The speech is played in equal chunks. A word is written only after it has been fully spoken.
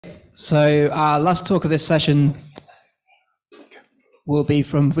So our last talk of this session will be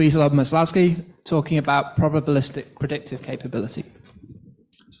from Wieslaw Maslowski, talking about probabilistic predictive capability.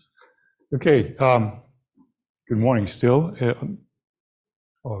 Okay, good morning still,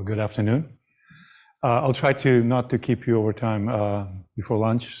 or good afternoon. I'll try not to keep you over time before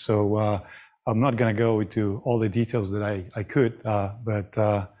lunch, so I'm not going to go into all the details that I could, but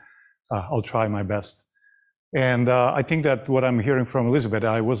I'll try my best. And I think that what I'm hearing from Elizabeth,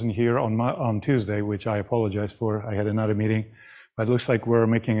 I wasn't here on Tuesday, which I apologize for. I had another meeting, but it looks like we're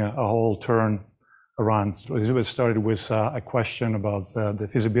making a whole turn around. So Elizabeth started with a question about the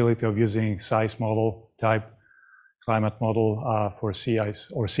feasibility of using seaice model type climate model for seaice,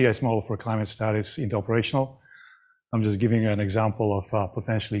 or seaice model for climate status into operational. I'm just giving you an example of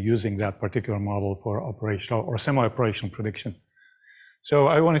potentially using that particular model for operational or semi-operational prediction. So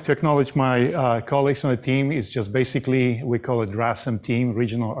I wanted to acknowledge my colleagues on the team. It's just basically, we call it RASM team,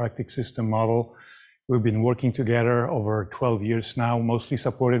 Regional Arctic System Model. We've been working together over 12 years now, mostly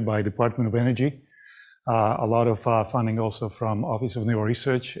supported by Department of Energy. A lot of funding also from Office of Naval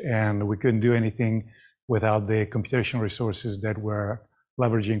Research, and we couldn't do anything without the computational resources that we're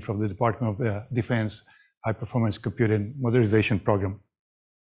leveraging from the Department of Defense High Performance Computing Modernization Program.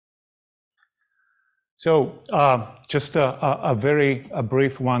 So just a very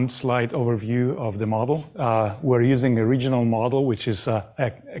brief one-slide overview of the model. We're using a regional model, which is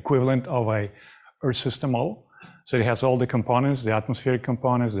equivalent of a Earth system model. So it has all the components, the atmospheric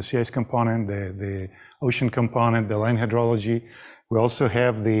components, the sea ice component, the ocean component, the land hydrology. We also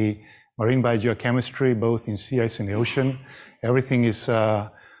have the marine biogeochemistry, both in sea ice and the ocean. Everything is tied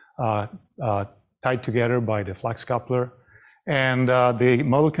together by the flux coupler. And the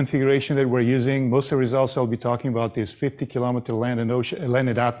model configuration that we're using, most of the results I'll be talking about is 50-kilometer land and ocean,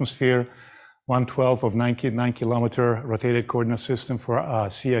 landed atmosphere, 1/12 of 9-kilometer rotated coordinate system for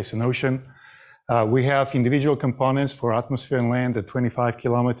sea ice and ocean. We have individual components for atmosphere and land at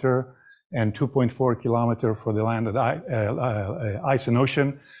 25-kilometer and 2.4-kilometer for the land at ice and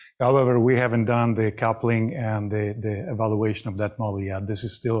ocean. However, we haven't done the coupling and the evaluation of that model yet. This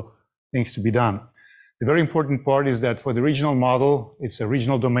is still things to be done. The very important part is that for the regional model, it's a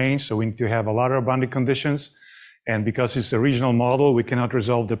regional domain, so we need to have a lot of boundary conditions. And because it's a regional model, we cannot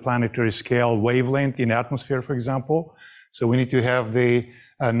resolve the planetary scale wavelength in the atmosphere, for example. So we need to have the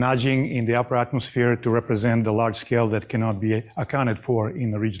nudging in the upper atmosphere to represent the large scale that cannot be accounted for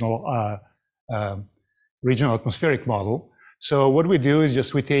in the regional atmospheric model. So what we do is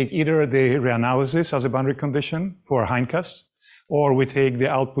just we take either the reanalysis as a boundary condition for hindcasts, or we take the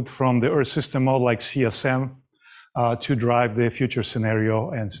output from the Earth system model like ESM to drive the future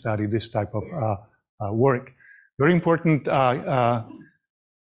scenario and study this type of work. Very important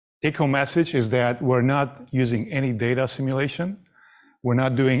take-home message is that we're not using any data simulation. We're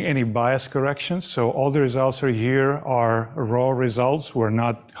not doing any bias corrections. So all the results are here are raw results. We're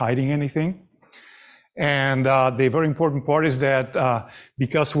not hiding anything. And the very important part is that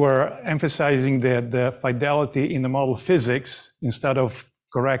because we're emphasizing the fidelity in the model physics instead of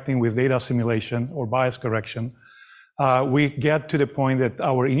correcting with data simulation or bias correction, we get to the point that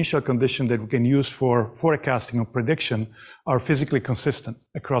our initial condition that we can use for forecasting or prediction are physically consistent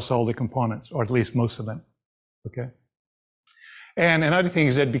across all the components, or at least most of them. Okay. And another thing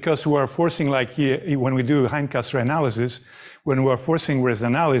is that because we're forcing, like here, when we do hindcast reanalysis, when we're forcing with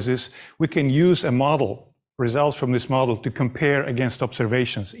analysis, we can use a model, results from this model, to compare against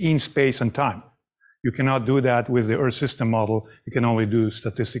observations in space and time. You cannot do that with the Earth system model. You can only do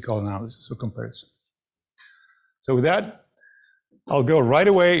statistical analysis or comparison. So with that, I'll go right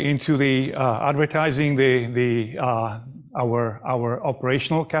away into the advertising our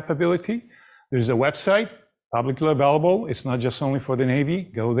operational capability. There's a website, publicly available. It's not just only for the Navy.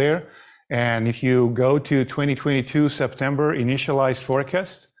 Go there. And if you go to 2022 September initialized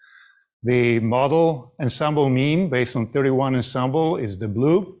forecast, the model ensemble mean based on 31 ensemble is the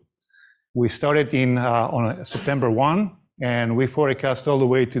blue. We started on September 1, and we forecast all the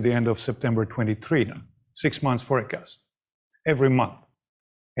way to the end of September 23 now. 6 months forecast every month,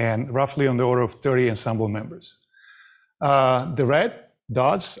 and roughly on the order of 30 ensemble members. The red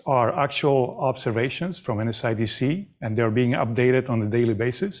dots are actual observations from NSIDC, and they're being updated on a daily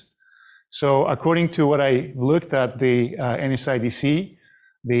basis. So according to what I looked at the NSIDC,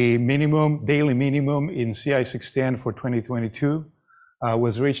 the daily minimum in sea ice extent for 2022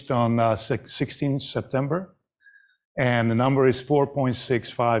 was reached on 16 September, and the number is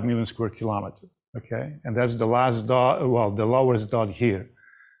 4.65 million square kilometers. Okay, and that's the last dot, well, the lowest dot here.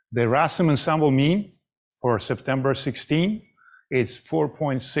 The RASM ensemble mean for September 16, it's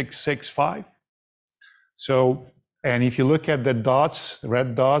 4.665. So And if you look at the dots,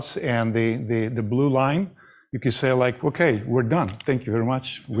 red dots and the blue line, you can say like, okay, we're done. Thank you very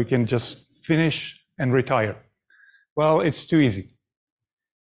much. We can just finish and retire. Well, it's too easy.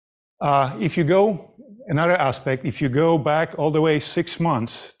 If you go, another aspect, if you go back all the way 6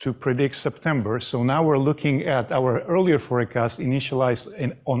 months to predict September, so now we're looking at our earlier forecast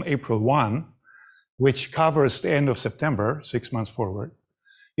initialized on April 1, which covers the end of September, 6 months forward.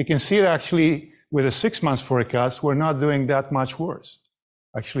 You can see that actually with a 6 months forecast, we're not doing that much worse.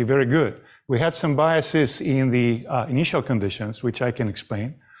 Actually very good. We had some biases in the initial conditions, which I can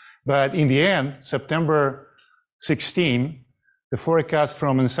explain. But in the end, September 16, the forecast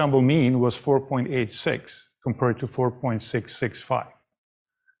from ensemble mean was 4.86 compared to 4.665.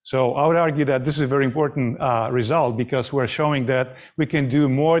 So I would argue that this is a very important result because we're showing that we can do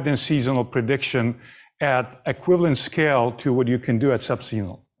more than seasonal prediction at equivalent scale to what you can do at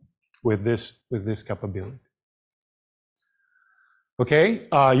subseasonal with this capability. Okay,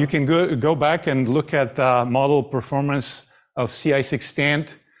 you can go back and look at model performance of seaice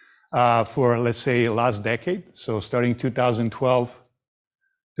extent for, let's say, last decade. So starting 2012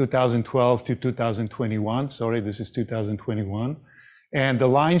 to 2021. Sorry, this is 2021. And the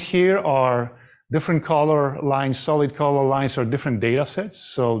lines here are different color lines, solid color lines are different data sets.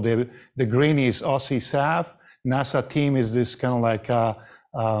 So the green is Aussie SAF, NASA team is this kind of like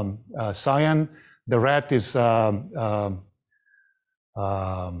cyan. The red is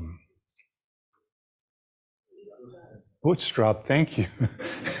Bootstrap, thank you.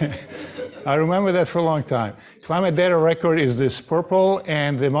 I remember that for a long time. Climate data record is this purple,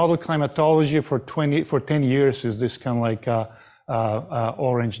 and the model climatology for 10 years is this kind of like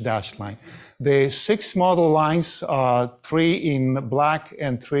orange dashed line. The 6 model lines, 3 in black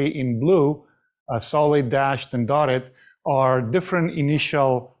and 3 in blue, solid, dashed, and dotted, are different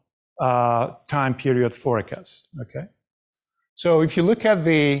initial time period forecasts, okay? So if you look at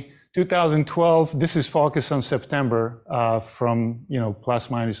the 2012, this is focused on September from, plus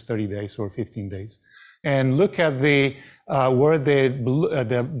minus 30 days or 15 days. And look at the where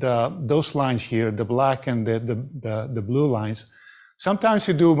those lines here, the black and the blue lines. Sometimes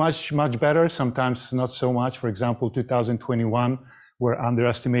you do much better, sometimes not so much. For example, 2021, we're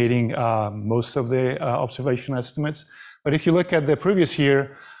underestimating most of the observation estimates. But if you look at the previous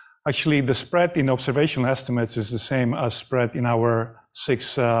year, actually the spread in observational estimates is the same as spread in our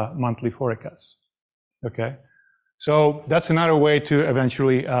 6 monthly forecasts, okay? So that's another way to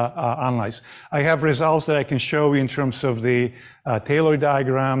eventually analyze. I have results that I can show you in terms of the Taylor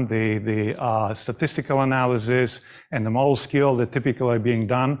diagram, the statistical analysis, and the model skill that typically are being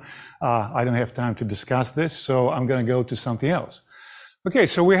done. I don't have time to discuss this, so I'm gonna go to something else. Okay,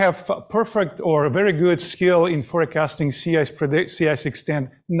 so we have perfect or very good skill in forecasting seaice extent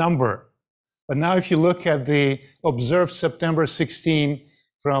number. But now if you look at the observed September 16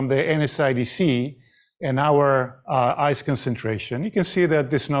 from the NSIDC and our ice concentration, you can see that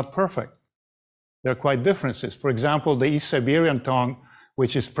this is not perfect. There are quite differences. For example, the East Siberian tongue,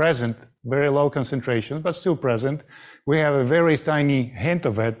 which is present, very low concentration, but still present, we have a very tiny hint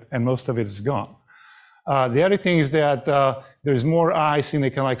of it, and most of it is gone. The other thing is that there's more ice in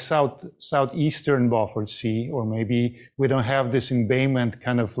the kind of like southeastern Beaufort Sea, or maybe we don't have this embayment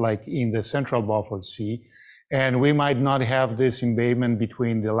kind of like in the central Beaufort Sea, and we might not have this embayment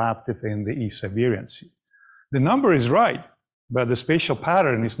between the Laptev and the East Siberian Sea. The number is right, but the spatial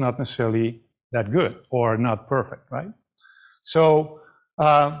pattern is not necessarily that good or not perfect, right? So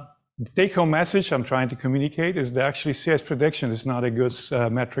the take-home message I'm trying to communicate is that actually seaice prediction is not a good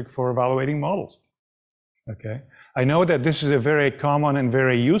metric for evaluating models. Okay, I know that this is a very common and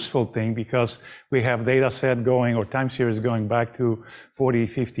very useful thing because we have data set going or time series going back to 40,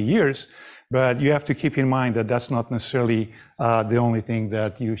 50 years, but you have to keep in mind that that's not necessarily the only thing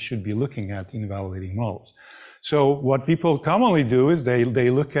that you should be looking at in evaluating models. So what people commonly do is they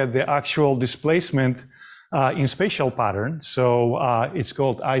look at the actual displacement in spatial pattern. So it's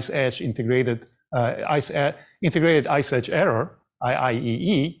called ice edge integrated ice edge error,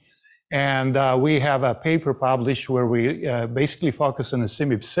 IIEE. And we have a paper published where we basically focus on the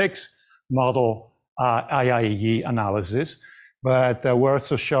CMIP6 model IIE analysis, but we're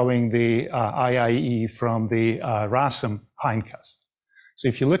also showing the IIE from the RASM hindcast. So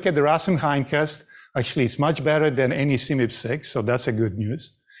if you look at the RASM hindcast, actually it's much better than any CMIP6, so that's a good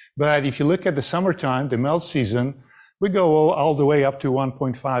news. But if you look at the summertime, the melt season, we go all the way up to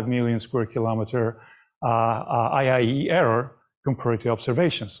 1.5 million square kilometer IIE error compared to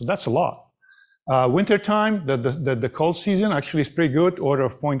observations. So that's a lot. Wintertime, the cold season actually is pretty good, order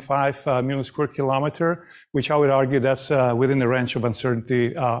of 0.5 million square kilometer, which I would argue that's within the range of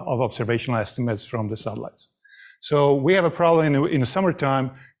uncertainty of observational estimates from the satellites. So we have a problem in the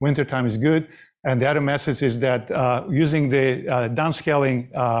summertime, wintertime is good. And the other message is that using the downscaling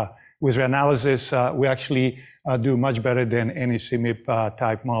with reanalysis, we actually do much better than any CMIP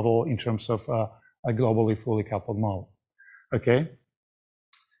type model in terms of a globally fully coupled model. Okay.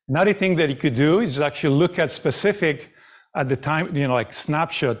 Another thing that you could do is actually look at specific at the time, like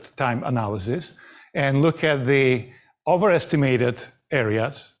snapshot time analysis, and look at the overestimated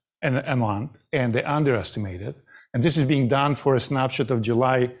areas and amount and the underestimated. And this is being done for a snapshot of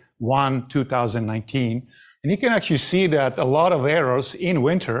July 1, 2019. And you can actually see that a lot of errors in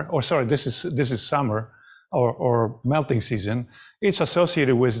winter, or sorry, this is summer or melting season, it's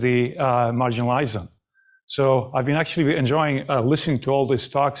associated with the marginal ice zone. So I've been actually enjoying listening to all these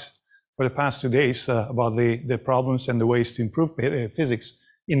talks for the past 2 days about the problems and the ways to improve physics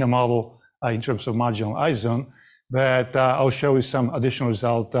in the model in terms of marginal ice zone. But I'll show you some additional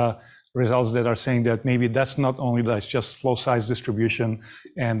results that are saying that maybe that's not only that's just flow size distribution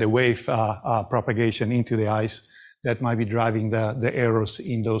and the wave propagation into the ice that might be driving the errors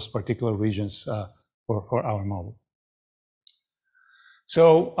in those particular regions for our model.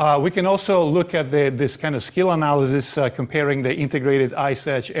 So we can also look at this kind of skill analysis comparing the integrated ice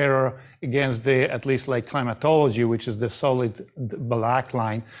edge error against the, at least like climatology, which is the solid black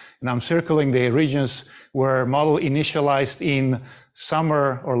line. And I'm circling the regions where model initialized in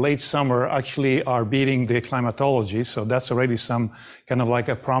summer or late summer actually are beating the climatology. So that's already some kind of like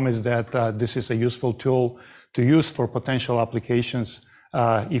a promise that this is a useful tool to use for potential applications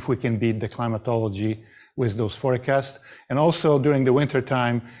if we can beat the climatology with those forecasts. And also during the winter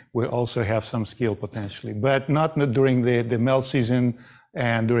time, we also have some skill potentially, but not during the melt season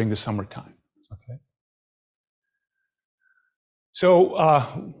and during the summertime. Okay.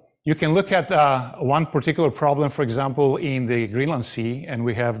 So you can look at one particular problem, for example, in the Greenland Sea, and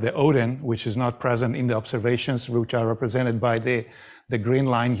we have the Odin, which is not present in the observations, which are represented by the green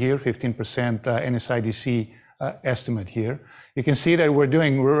line here, 15% NSIDC estimate here. You can see that we're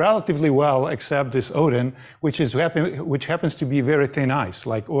doing relatively well, except this Odin, which happens to be very thin ice,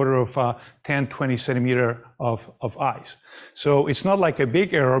 like order of 10, 20 centimeter of ice. So it's not like a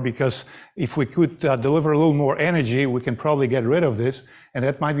big error, because if we could deliver a little more energy, we can probably get rid of this. And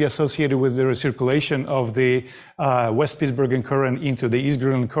that might be associated with the recirculation of the West Spitsbergen current into the East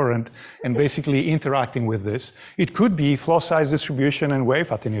Greenland current and basically interacting with this. It could be flow size distribution and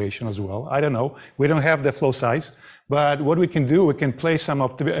wave attenuation as well. I don't know. We don't have the flow size. But what we can do, we can play some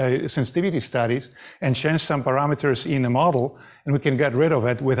sensitivity studies and change some parameters in the model, and we can get rid of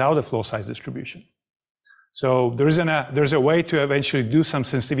it without a flow size distribution. So there's a way to eventually do some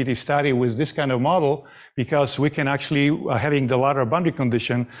sensitivity study with this kind of model, because we can actually, having the lateral boundary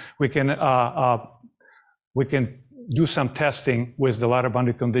condition, we can do some testing with the lateral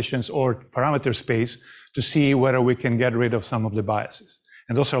boundary conditions or parameter space to see whether we can get rid of some of the biases.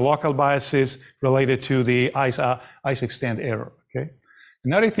 And those are local biases related to the ice extent error, okay?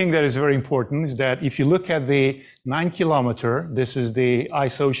 Another thing that is very important is that if you look at the 9 kilometer, this is the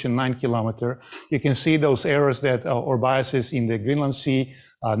ice ocean 9 kilometer, you can see those errors that, or biases in the Greenland Sea,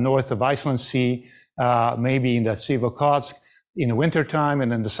 north of Iceland Sea, maybe in the Sea of Okhotsk in the wintertime,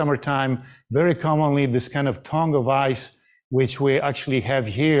 and in the summertime, very commonly this kind of tongue of ice, which we actually have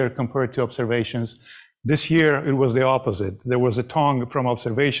here compared to observations. This year, it was the opposite. There was a tongue from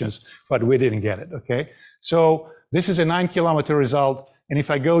observations, but we didn't get it, okay? So this is a 9 kilometer result. And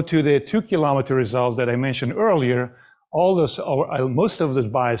if I go to the 2 kilometer results that I mentioned earlier, all those, or most of those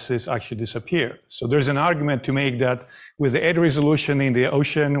biases actually disappear. So there's an argument to make that with the edge resolution in the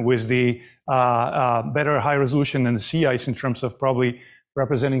ocean, with the better high resolution in the sea ice in terms of probably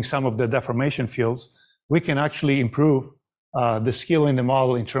representing some of the deformation fields, we can actually improve the skill in the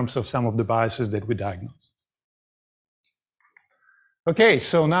model in terms of some of the biases that we diagnose. Okay,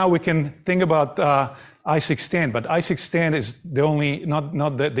 so now we can think about ice extent, but ice extent is the only,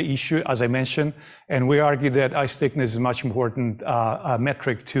 not the issue, as I mentioned, and we argue that ice thickness is a much important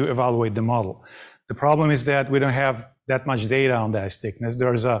metric to evaluate the model. The problem is that we don't have that much data on the ice thickness.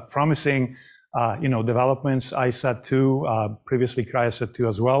 There's a promising, developments, ISAT2, previously CryoSat2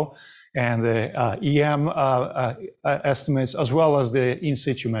 as well, and the EM estimates, as well as the in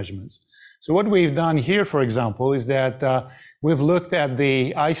situ measurements. So what we've done here, for example, is that we've looked at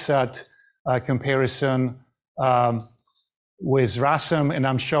the ISAT comparison with RASM, and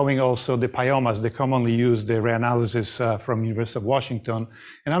I'm showing also the PIOMAS, the commonly used, the reanalysis from University of Washington.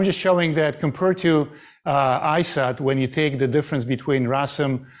 And I'm just showing that compared to ISAT, when you take the difference between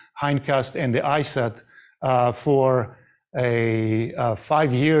RASM, hindcast, and the ISAT for a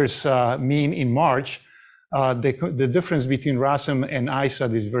 5 years mean in March, the difference between RASM and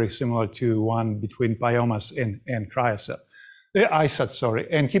ISAT is very similar to one between biomass and cryosat. ISAT, sorry.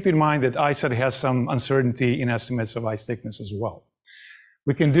 And keep in mind that ISAT has some uncertainty in estimates of ice thickness as well.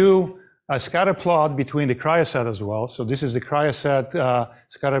 We can do a scatter plot between the cryosat as well. So this is the cryosat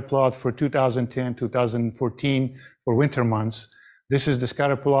scatter plot for 2010, 2014 for winter months. This is the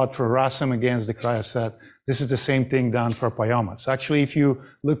scatter plot for RASM against the cryosat. This is the same thing done for biomass. Actually, if you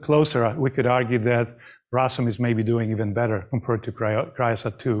look closer, we could argue that RASM is maybe doing even better compared to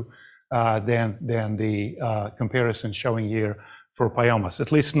cryosat 2 than the comparison showing here for biomass,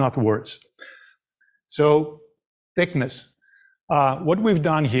 at least not worse. So thickness. What we've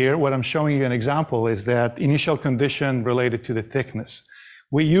done here, what I'm showing you an example, is that initial condition related to the thickness.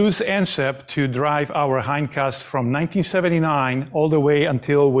 We use NCEP to drive our hindcasts from 1979 all the way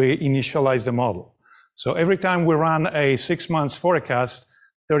until we initialize the model. So every time we run a 6 months forecast,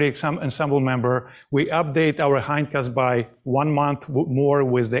 30 ensemble member, we update our hindcast by 1 month more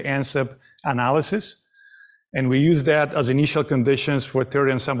with the NCEP analysis. And we use that as initial conditions for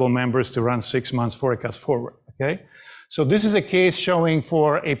 30 ensemble members to run 6 months forecast forward, okay? So this is a case showing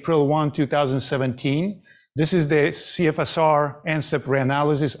for April 1, 2017. This is the CFSR NCEP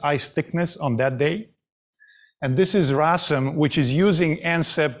reanalysis ice thickness on that day. And this is RASM, which is using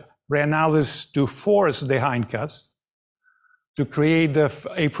NCEP reanalysis to force the hindcast to create the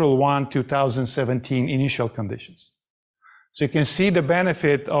April 1, 2017 initial conditions. So you can see the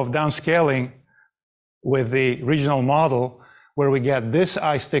benefit of downscaling with the regional model, where we get this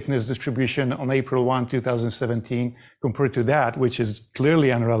ice thickness distribution on April 1, 2017, compared to that, which is clearly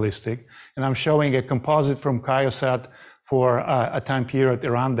unrealistic. And I'm showing a composite from cryosat for a time period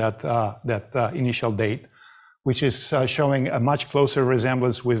around that initial date, which is showing a much closer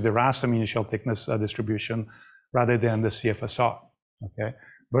resemblance with the RASM initial thickness distribution rather than the CFSR, okay?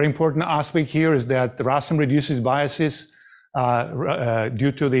 Very important aspect here is that the RASM reduces biases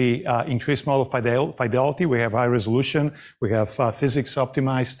due to the increased model fidelity. We have high resolution. We have physics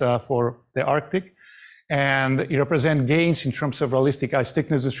optimized for the Arctic. And it represents gains in terms of realistic ice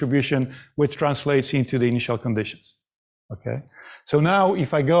thickness distribution, which translates into the initial conditions, okay? So now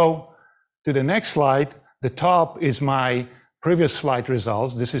if I go to the next slide, the top is my previous slide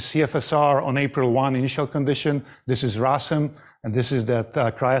results. This is CFSR on April 1 initial condition. This is RASM, and this is that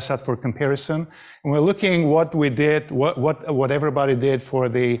cryosat for comparison. And we're looking what we did, what everybody did for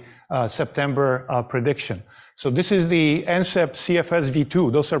the September prediction. So this is the NCEP CFS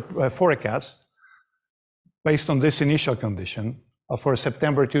V2. Those are forecasts based on this initial condition for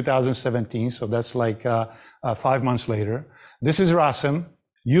September 2017. So that's like 5 months later. This is RASM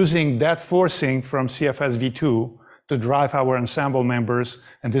using that forcing from CFS V2 to drive our ensemble members,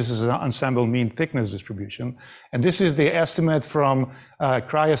 and this is an ensemble mean thickness distribution. And this is the estimate from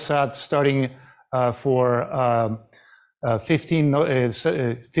cryosat starting for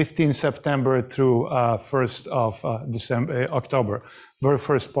 15 September through 1st of October, very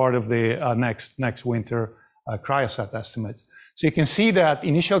first part of the next winter cryosat estimates. So you can see that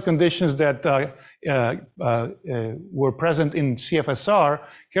initial conditions that were present in CFSR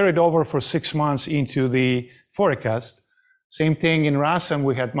carried over for 6 months into the forecast. Same thing in RASM,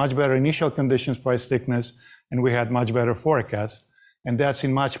 we had much better initial conditions for ice thickness, and we had much better forecast. And that's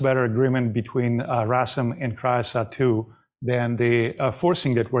in much better agreement between RASM and cryosat 2 than the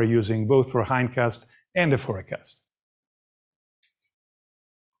forcing that we're using, both for hindcast and the forecast.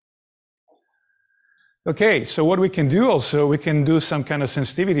 Okay, so what we can do also, we can do some kind of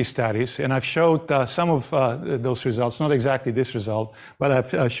sensitivity studies, and I've showed some of those results, not exactly this result,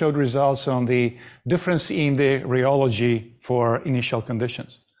 but I've showed results on the difference in the rheology for initial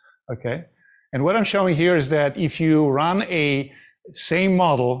conditions, okay? And what I'm showing here is that if you run a same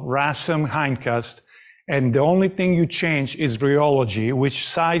model, RASM hindcast, and the only thing you change is rheology, which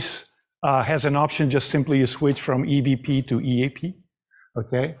size has an option, just simply you switch from EVP to EAP,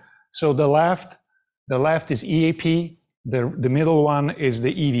 okay? So the left is EAP, the middle one is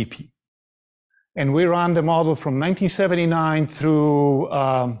the EVP. And we run the model from 1979 through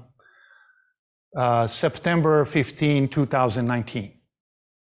September 15, 2019,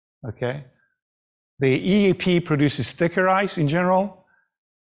 okay? The EAP produces thicker ice in general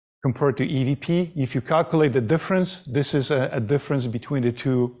compared to EVP. If you calculate the difference, this is a difference between the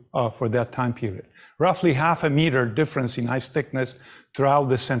two for that time period. Roughly 0.5 meter difference in ice thickness throughout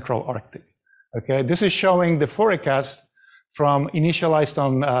the central Arctic. Okay, this is showing the forecast from initialized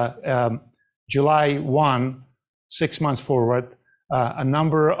on July 1, 6 months forward, a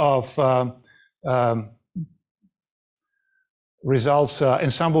number of results,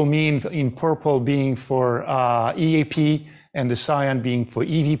 ensemble mean in purple being for EAP and the cyan being for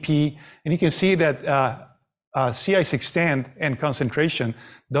EVP. And you can see that sea ice extent and concentration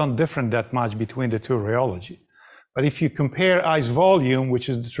don't differ that much between the two rheology. But if you compare ice volume, which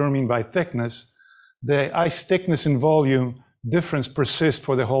is determined by thickness, the ice thickness and volume difference persists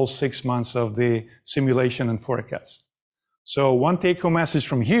for the whole 6 months of the simulation and forecast. So one take-home message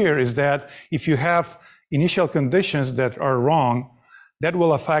from here is that if you have initial conditions that are wrong, that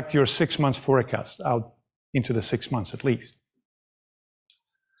will affect your 6 months forecast out into the 6 months at least.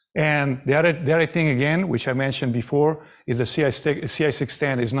 And the other thing again, which I mentioned before, is the sea ice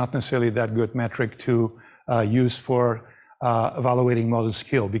extent is not necessarily that good metric to use for evaluating model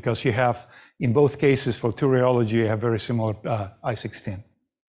skill, because you have, in both cases for two rheology, you have very similar ice extent.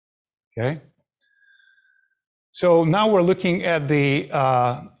 Okay. So now we're looking at the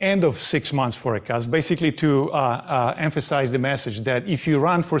end of 6 months forecast, basically to emphasize the message that if you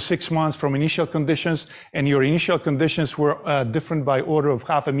run for 6 months from initial conditions and your initial conditions were different by order of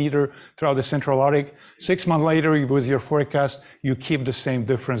half a meter throughout the central Arctic, 6 months later with your forecast, you keep the same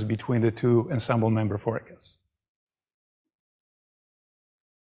difference between the two ensemble member forecasts.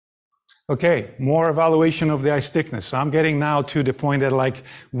 Okay, more evaluation of the ice thickness. So I'm getting now to the point that like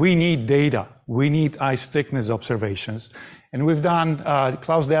we need data, we need ice thickness observations. And we've done,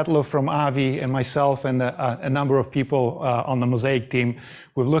 Klaus Detlow from AVI and myself and a number of people on the Mosaic team,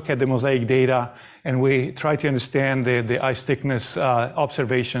 we've looked at the Mosaic data and we try to understand the ice thickness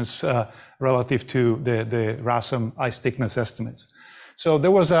observations relative to the RASM ice thickness estimates. So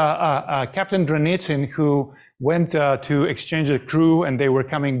there was a Captain Dranitsin who went to exchange the crew and they were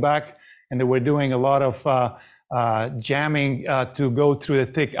coming back and they were doing a lot of jamming to go through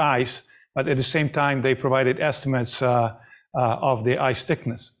the thick ice, but at the same time they provided estimates of the ice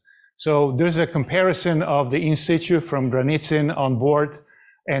thickness. So there's a comparison of the in situ from Dranitsin on board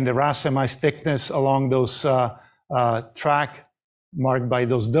and the RASM ice thickness along those track marked by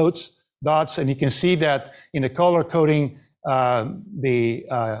those dots, and you can see that in the color coding, the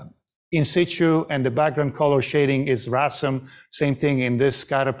in situ and the background color shading is RASM. Same thing in this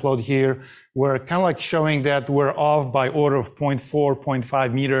scatter plot here. We're kind of like showing that we're off by order of 0.4,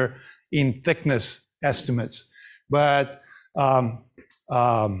 0.5 meter in thickness estimates. But I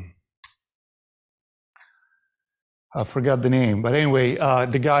forgot the name. But anyway,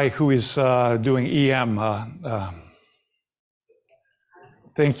 the guy who is doing EM,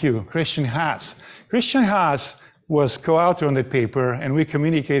 thank you, Christian Haas. Christian Haas was co-author on the paper, and we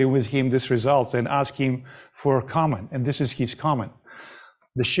communicated with him these results and asked him for comment, and this is his comment.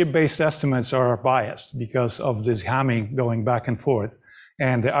 The ship-based estimates are biased because of this hamming going back and forth,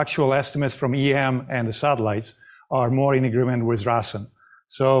 and the actual estimates from EM and the satellites are more in agreement with RASM.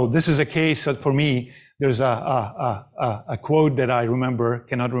 So this is a case that for me, there's a quote that I remember,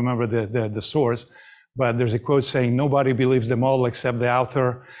 cannot remember the source, but there's a quote saying, nobody believes the model except the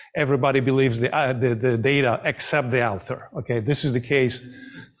author. Everybody believes the data except the author. Okay, this is the case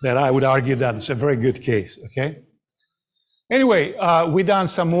that I would argue that it's a very good case, okay? Anyway, we done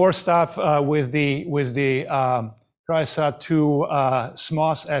some more stuff with the CRYSAT-2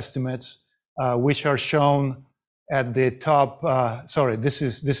 SMOS estimates, which are shown at the top. Sorry, this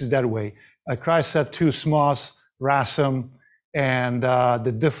is that way. CRYSAT-2 SMOS, RASM, and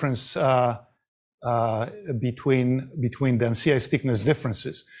the difference between them, sea ice thickness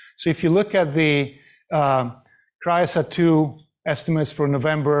differences. So if you look at the CRYSAT-2 estimates for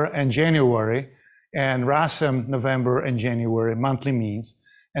November and January, and RASM November and January monthly means,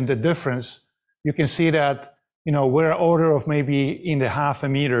 and the difference, you can see that, you know, we're order of maybe in the half a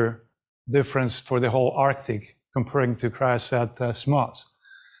meter difference for the whole Arctic comparing to CRYSAT SMOS.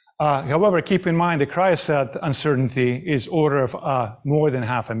 However, keep in mind the CRYSAT uncertainty is order of more than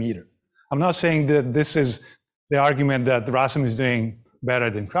half a meter. I'm not saying that this is the argument that RASM is doing better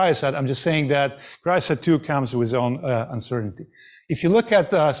than CRYSAT. I'm just saying that CRYSAT-2 comes with its own uncertainty. If you look at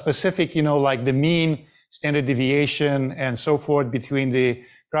specific, you know, like the mean standard deviation and so forth between the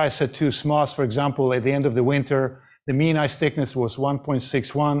CRYSAT-2 SMOS, for example, at the end of the winter, the mean ice thickness was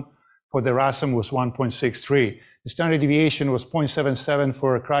 1.61, for the RASM was 1.63. The standard deviation was 0.77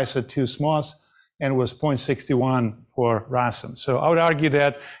 for CRYSAT-2 SMOS and was 0.61 for RASM. So I would argue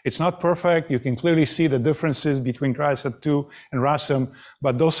that it's not perfect. You can clearly see the differences between CRYSAT-2 and RASM,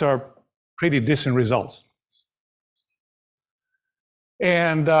 but those are pretty decent results.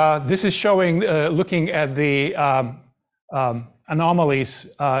 And this is showing, looking at the anomalies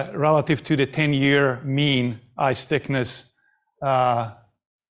relative to the 10-year mean ice thickness from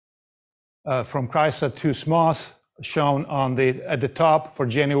CRYSAT-2 SMOS, shown on at the top for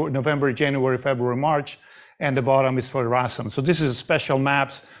November, January, February, March, and the bottom is for RASM. So this is special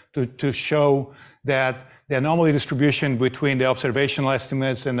maps to show that the anomaly distribution between the observational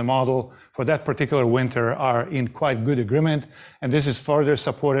estimates and the model for for that particular winter are in quite good agreement. And this is further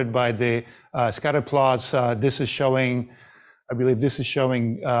supported by the scatter plots. This is showing, I believe this is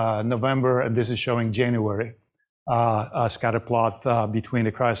showing November, and this is showing January scatter plot between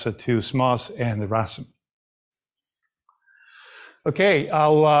the cryostat-2 SMOS and the RASM. Okay,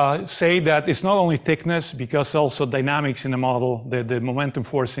 I'll say that it's not only thickness, because also dynamics in the model, the momentum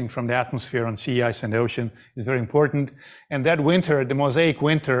forcing from the atmosphere on sea ice and the ocean is very important. And that winter, the mosaic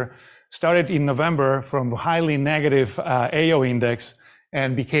winter, started in November from highly negative AO index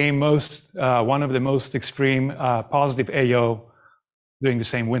and became one of the most extreme positive AO during the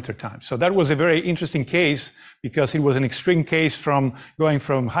same winter time. So that was a very interesting case, because it was an extreme case from going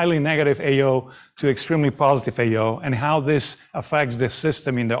from highly negative AO to extremely positive AO, and how this affects the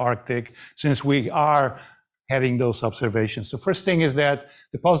system in the Arctic, since we are having those observations. The first thing is that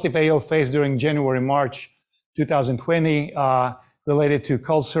the positive AO phase during January-March 2020 related to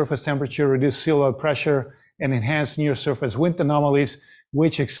cold surface temperature, reduced sea level pressure, and enhanced near-surface wind anomalies,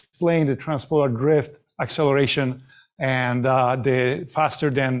 which explain the transpolar drift acceleration and the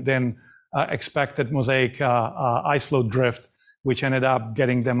faster than expected mosaic ice flow drift, which ended up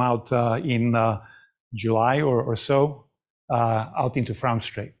getting them out in July or so, out into Fram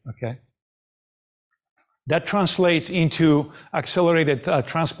Strait, okay? That translates into accelerated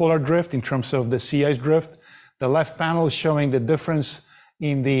transpolar drift in terms of the sea ice drift. The left panel is showing the difference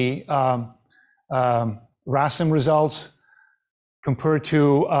in the RASM results compared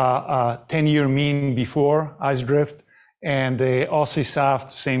to a 10-year mean before ice drift, and the Aussie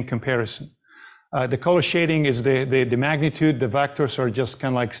SAFT, same comparison. The color shading is the magnitude. The vectors are just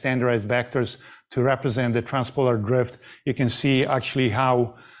kind of like standardized vectors to represent the transpolar drift. You can see actually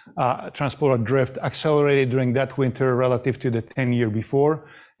how transpolar drift accelerated during that winter relative to the 10-year before,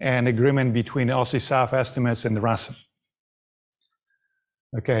 and agreement between the Aussie SAFT estimates and the RASM.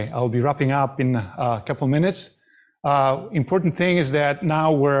 Okay, I'll be wrapping up in a couple minutes. Important thing is that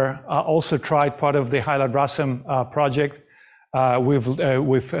now we're also tried part of the Highlight RASM project. We've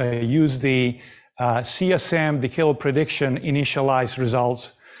used the CSM decadal prediction initialized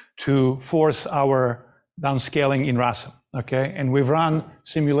results to force our downscaling in RASM, okay? And we've run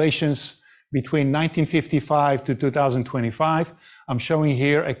simulations between 1955 to 2025. I'm showing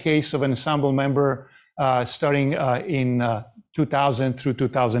here a case of an ensemble member starting in 2000 through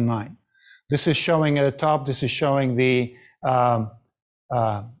 2009. This is showing at the top, this is showing the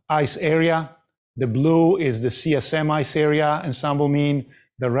ice area. The blue is the CSM ice area ensemble mean.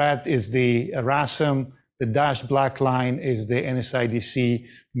 The red is the RASM. The dashed black line is the NSIDC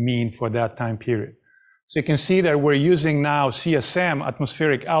mean for that time period. So you can see that we're using now CSM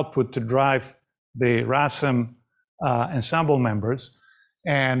atmospheric output to drive the RASM ensemble members.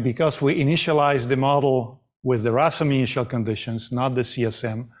 And because we initialized the model with the RASM initial conditions, not the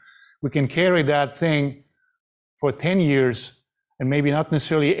CSM, we can carry that thing for 10 years, and maybe not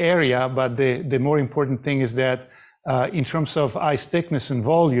necessarily area, but the more important thing is that in terms of ice thickness and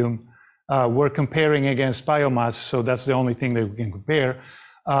volume, we're comparing against biomass, so that's the only thing that we can compare.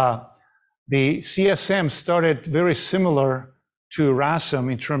 The CSM started very similar to RASM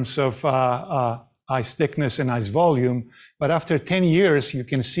in terms of ice thickness and ice volume, but after 10 years, you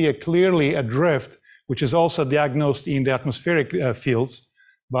can see clearly a drift, which is also diagnosed in the atmospheric fields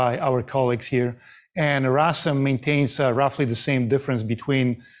by our colleagues here. And RASM maintains roughly the same difference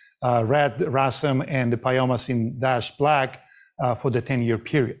between red RASM and the biomass in dashed black for the 10-year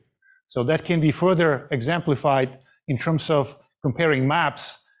period. So that can be further exemplified in terms of comparing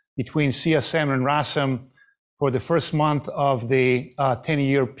maps between CSM and RASM for the first month of the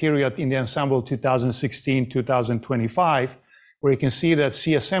 10-year period in the ensemble 2016-2025, where you can see that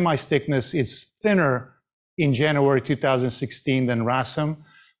CSM ice thickness is thinner in January 2016 than RASM.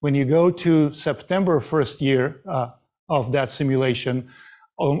 When you go to September first year of that simulation,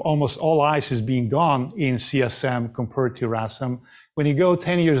 almost all ice is being gone in CSM compared to RASM. When you go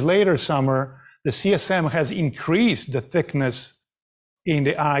 10 years later, summer, the CSM has increased the thickness in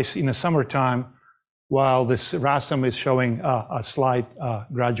the ice in the summertime, while this RASM is showing a slight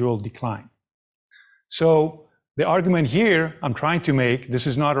gradual decline. So the argument here I'm trying to make, this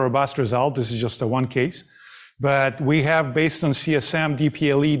is not a robust result, this is just a one case, but we have, based on CSM,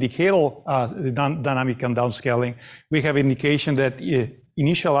 DPLE, decadal dynamic and downscaling, we have indication that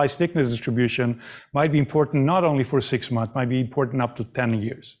initial ice thickness distribution might be important not only for 6 months, might be important up to 10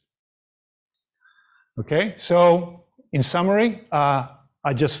 years. Okay, so in summary, I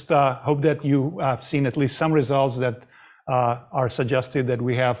just hope that you have seen at least some results that are suggested that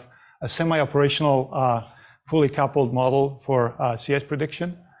we have a semi-operational, fully coupled model for sea ice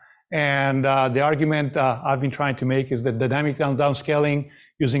prediction. And the argument I've been trying to make is that dynamic downscaling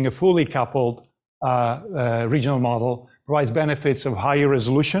using a fully coupled regional model provides benefits of higher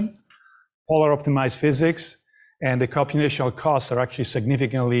resolution, polar optimized physics, and the computational costs are actually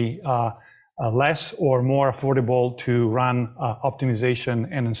significantly less or more affordable to run optimization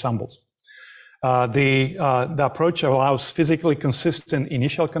and ensembles. The approach allows physically consistent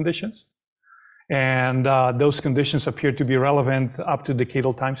initial conditions, and those conditions appear to be relevant up to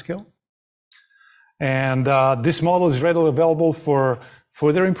decadal timescale. And this model is readily available for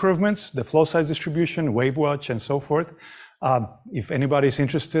further improvements, the flow size distribution, wave watch, and so forth. If anybody's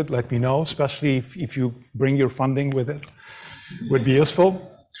interested, let me know, especially if you bring your funding with it, would be useful.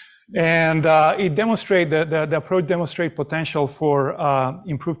 And it demonstrates, the approach demonstrates potential for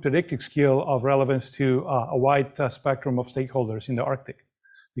improved predictive skill of relevance to a wide spectrum of stakeholders in the Arctic.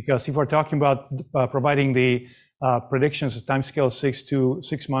 Because if we're talking about providing the predictions of timescale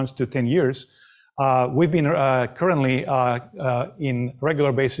 6 months to 10 years, we've been currently in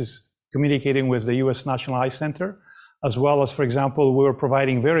regular basis communicating with the U.S. National Ice Center, as well as, for example, we were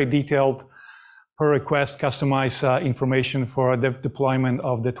providing very detailed per request customized information for the deployment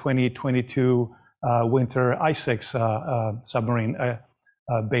of the 2022 winter ICE-6 submarine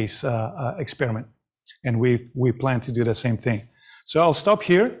base experiment. And we plan to do the same thing. So I'll stop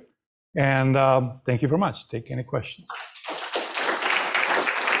here, and thank you very much. Take any questions.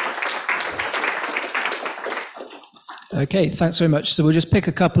 Okay, thanks very much. So we'll just pick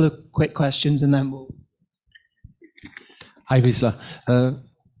a couple of quick questions and then we'll... Hi, Wieslaw.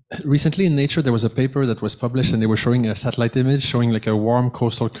 Recently in Nature, there was a paper that was published and they were showing a satellite image showing like a warm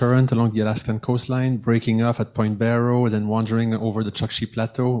coastal current along the Alaskan coastline, breaking off at Point Barrow, then wandering over the Chukchi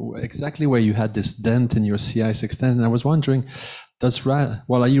Plateau, exactly where you had this dent in your seaice extent. And I was wondering,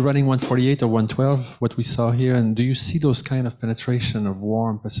 are you running 148 or 112, what we saw here? And do you see those kind of penetration of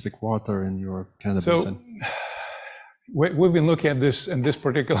warm Pacific water in your Canada basin? We've been looking at this in this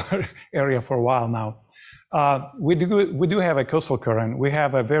particular area for a while now. We do have a coastal current. We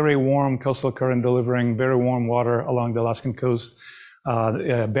have a very warm coastal current delivering very warm water along the Alaskan coast,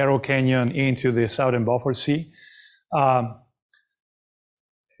 Barrow Canyon into the southern Beaufort Sea.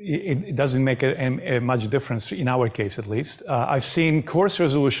 It doesn't make a much difference in our case, at least. I've seen coarse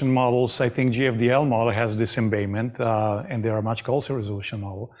resolution models. I think GFDL model has this embayment, and there are much coarser resolution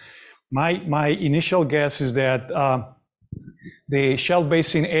model. My initial guess is that the shelf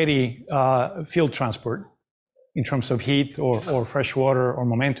basin eddy field transport, in terms of heat or fresh water or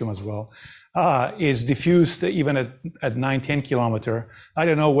momentum as well, is diffused even at 9-10 kilometer. I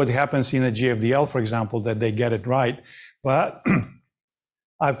don't know what happens in a GFDL, for example, that they get it right, but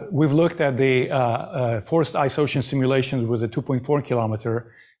we've looked at the forced ice ocean simulations with a 2.4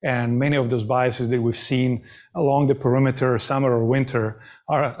 kilometer, and many of those biases that we've seen along the perimeter, summer or winter,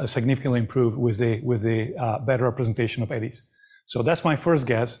 are significantly improved with the better representation of eddies. So that's my first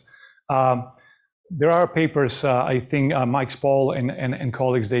guess. There are papers, I think Mike Spall and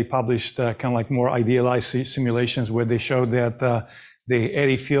colleagues, they published kind of like more idealized simulations where they showed that the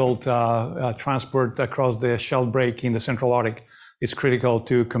eddy field transport across the shelf break in the Central Arctic is critical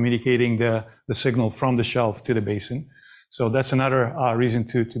to communicating the signal from the shelf to the basin. So that's another reason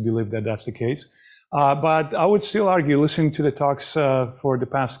to believe that that's the case. But I would still argue, listening to the talks for the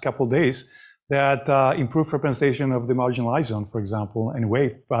past couple of days, that improved representation of the marginalized zone, for example, and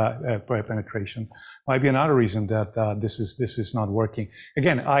wave penetration might be another reason that this is not working.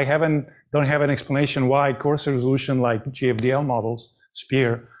 Again, I don't have an explanation why coarse resolution like GFDL models,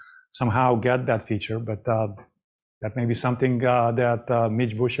 SPEAR, somehow get that feature, but that may be something that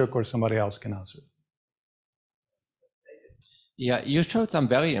Mitch Bushok or somebody else can answer. Yeah, you showed some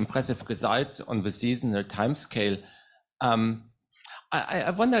very impressive results on the seasonal timescale.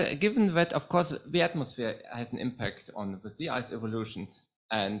 I wonder, given that, of course, the atmosphere has an impact on the sea ice evolution,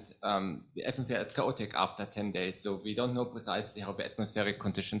 and the atmosphere is chaotic after 10 days, so we don't know precisely how the atmospheric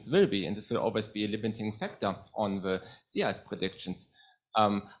conditions will be, and this will always be a limiting factor on the sea ice predictions.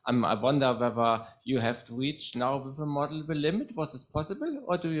 I wonder whether you have reached now with the model the limit. Was this possible,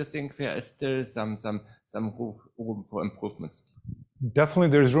 or do you think there is still some room for improvements?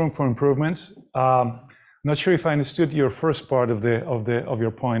 Definitely, there is room for improvements. Not sure if I understood your first part of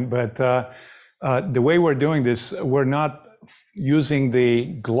your point, but the way we're doing this, we're not using the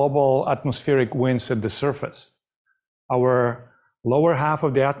global atmospheric winds at the surface. Our lower half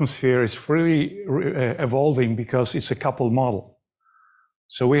of the atmosphere is freely evolving because it's a coupled model.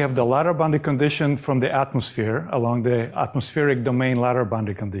 So we have the lateral boundary condition from the atmosphere along the atmospheric domain lateral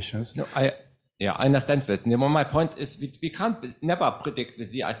boundary conditions. No, Yeah, I understand this. My point is we can't never predict the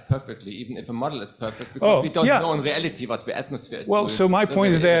sea ice perfectly, even if a model is perfect, because we don't know in reality what the atmosphere is doing. So my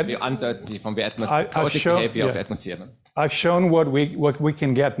point is that the uncertainty from the atmosphere, chaotic behavior of the atmosphere. I've shown what we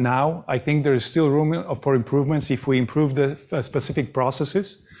can get now. I think there is still room for improvements if we improve the specific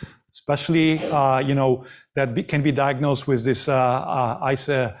processes, especially that can be diagnosed with this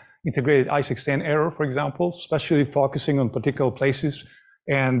integrated ice extent error, for example, especially focusing on particular places.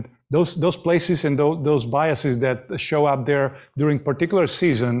 And those places and those biases that show up there during particular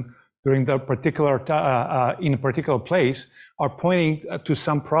season, during the particular in a particular place, are pointing to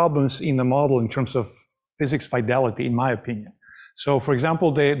some problems in the model in terms of physics fidelity, in my opinion. So, for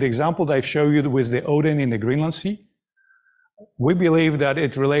example, the example that I showed you with the Odin in the Greenland Sea, we believe that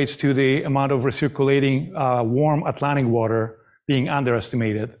it relates to the amount of recirculating warm Atlantic water being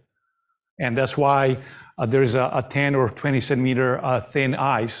underestimated, and that's why there is a 10 or 20 centimeter thin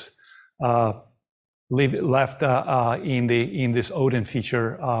ice left in this Odin feature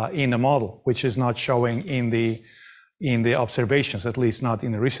in the model, which is not showing in the observations, at least not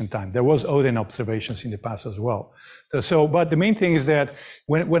in the recent time. There was Odin observations in the past as well. So, but the main thing is that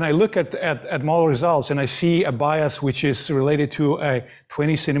when I look at model results and I see a bias which is related to a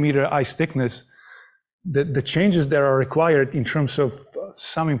 20 centimeter ice thickness, the changes that are required in terms of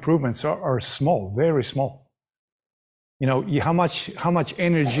some improvements are small, very small. How much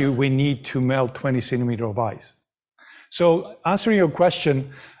energy we need to melt 20 centimeter of ice. So answering your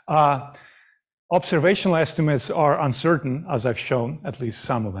question, observational estimates are uncertain, as I've shown, at least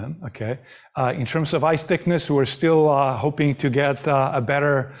some of them, okay? In terms of ice thickness, we're still hoping to get a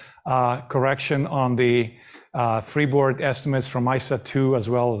better correction on the freeboard estimates from ISAT-2 as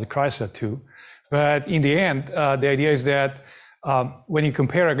well as the CRYSAT-2. But in the end, the idea is that when you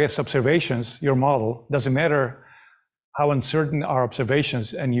compare against observations, your model, doesn't matter how uncertain are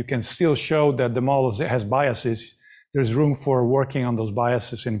observations, and you can still show that the model has biases, there's room for working on those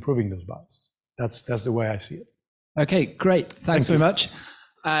biases and improving those biases. That's the way I see it. Okay, great. Thanks very much.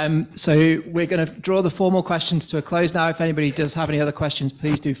 So we're going to draw the formal questions to a close now. If anybody does have any other questions,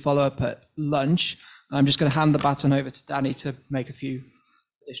 please do follow up at lunch. I'm just going to hand the baton over to Danny to make a few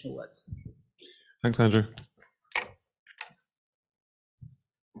additional words. Thanks, Andrew.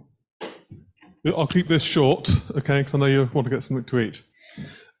 I'll keep this short, okay, because I know you want to get something to eat.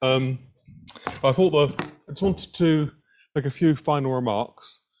 I just wanted to make a few final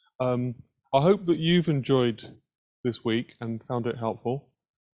remarks. I hope that you've enjoyed this week and found it helpful.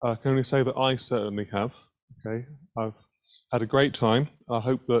 I can only say that I certainly have. Okay, I've had a great time. I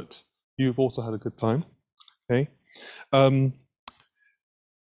hope that you've also had a good time. Okay,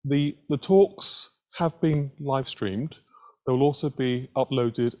 the talks have been live streamed. They will also be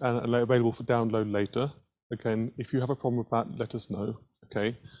uploaded and available for download later. Again, if you have a problem with that, let us know.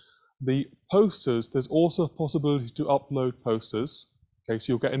 Okay, the posters. There's also a possibility to upload posters. Okay, so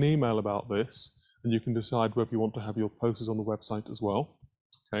you'll get an email about this, and you can decide whether you want to have your posters on the website as well.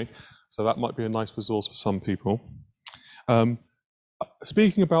 Okay, so that might be a nice resource for some people.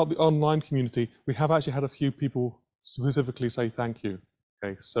 Speaking about the online community, we have actually had a few people specifically say thank you.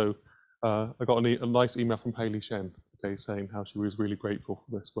 Okay, so I got a nice email from Hayley Shen, okay, saying how she was really grateful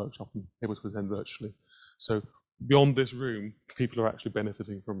for this workshop and able to attend virtually. So beyond this room, people are actually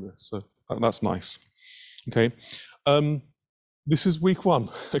benefiting from this, so that's nice. Okay. This is week one,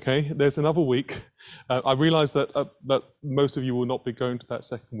 okay? There's another week. I realize that that most of you will not be going to that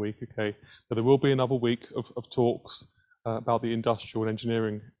second week, okay? But there will be another week of talks about the industrial and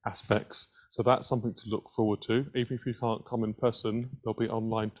engineering aspects. So that's something to look forward to. Even if you can't come in person, there'll be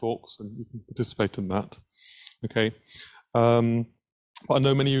online talks and you can participate in that, okay? But I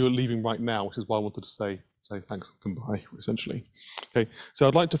know many of you are leaving right now, which is why I wanted to say thanks and goodbye, essentially. Okay, so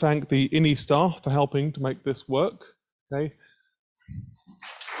I'd like to thank the INI staff for helping to make this work, okay?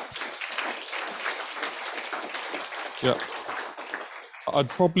 Yeah, I'd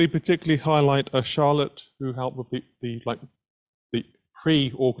probably particularly highlight Charlotte, who helped with the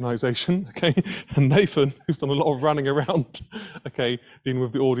pre-organization, okay, and Nathan, who's done a lot of running around, okay, dealing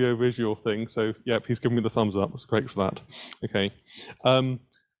with the audio-visual thing. So yeah, he's given me the thumbs up. It's great for that. Okay,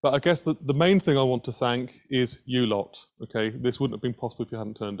 but I guess the main thing I want to thank is you lot. Okay, this wouldn't have been possible if you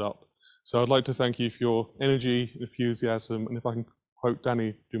hadn't turned up. So I'd like to thank you for your energy, enthusiasm, and if I can quote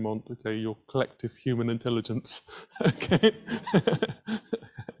Danny Dumont, okay, your collective human intelligence, okay,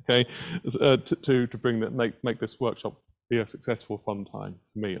 okay, to bring that, make this workshop be a successful, fun time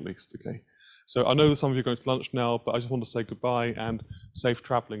for me at least. Okay, so I know that some of you are going to lunch now, but I just want to say goodbye and safe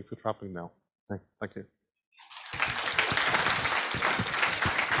traveling if you're traveling now. Okay, thank you.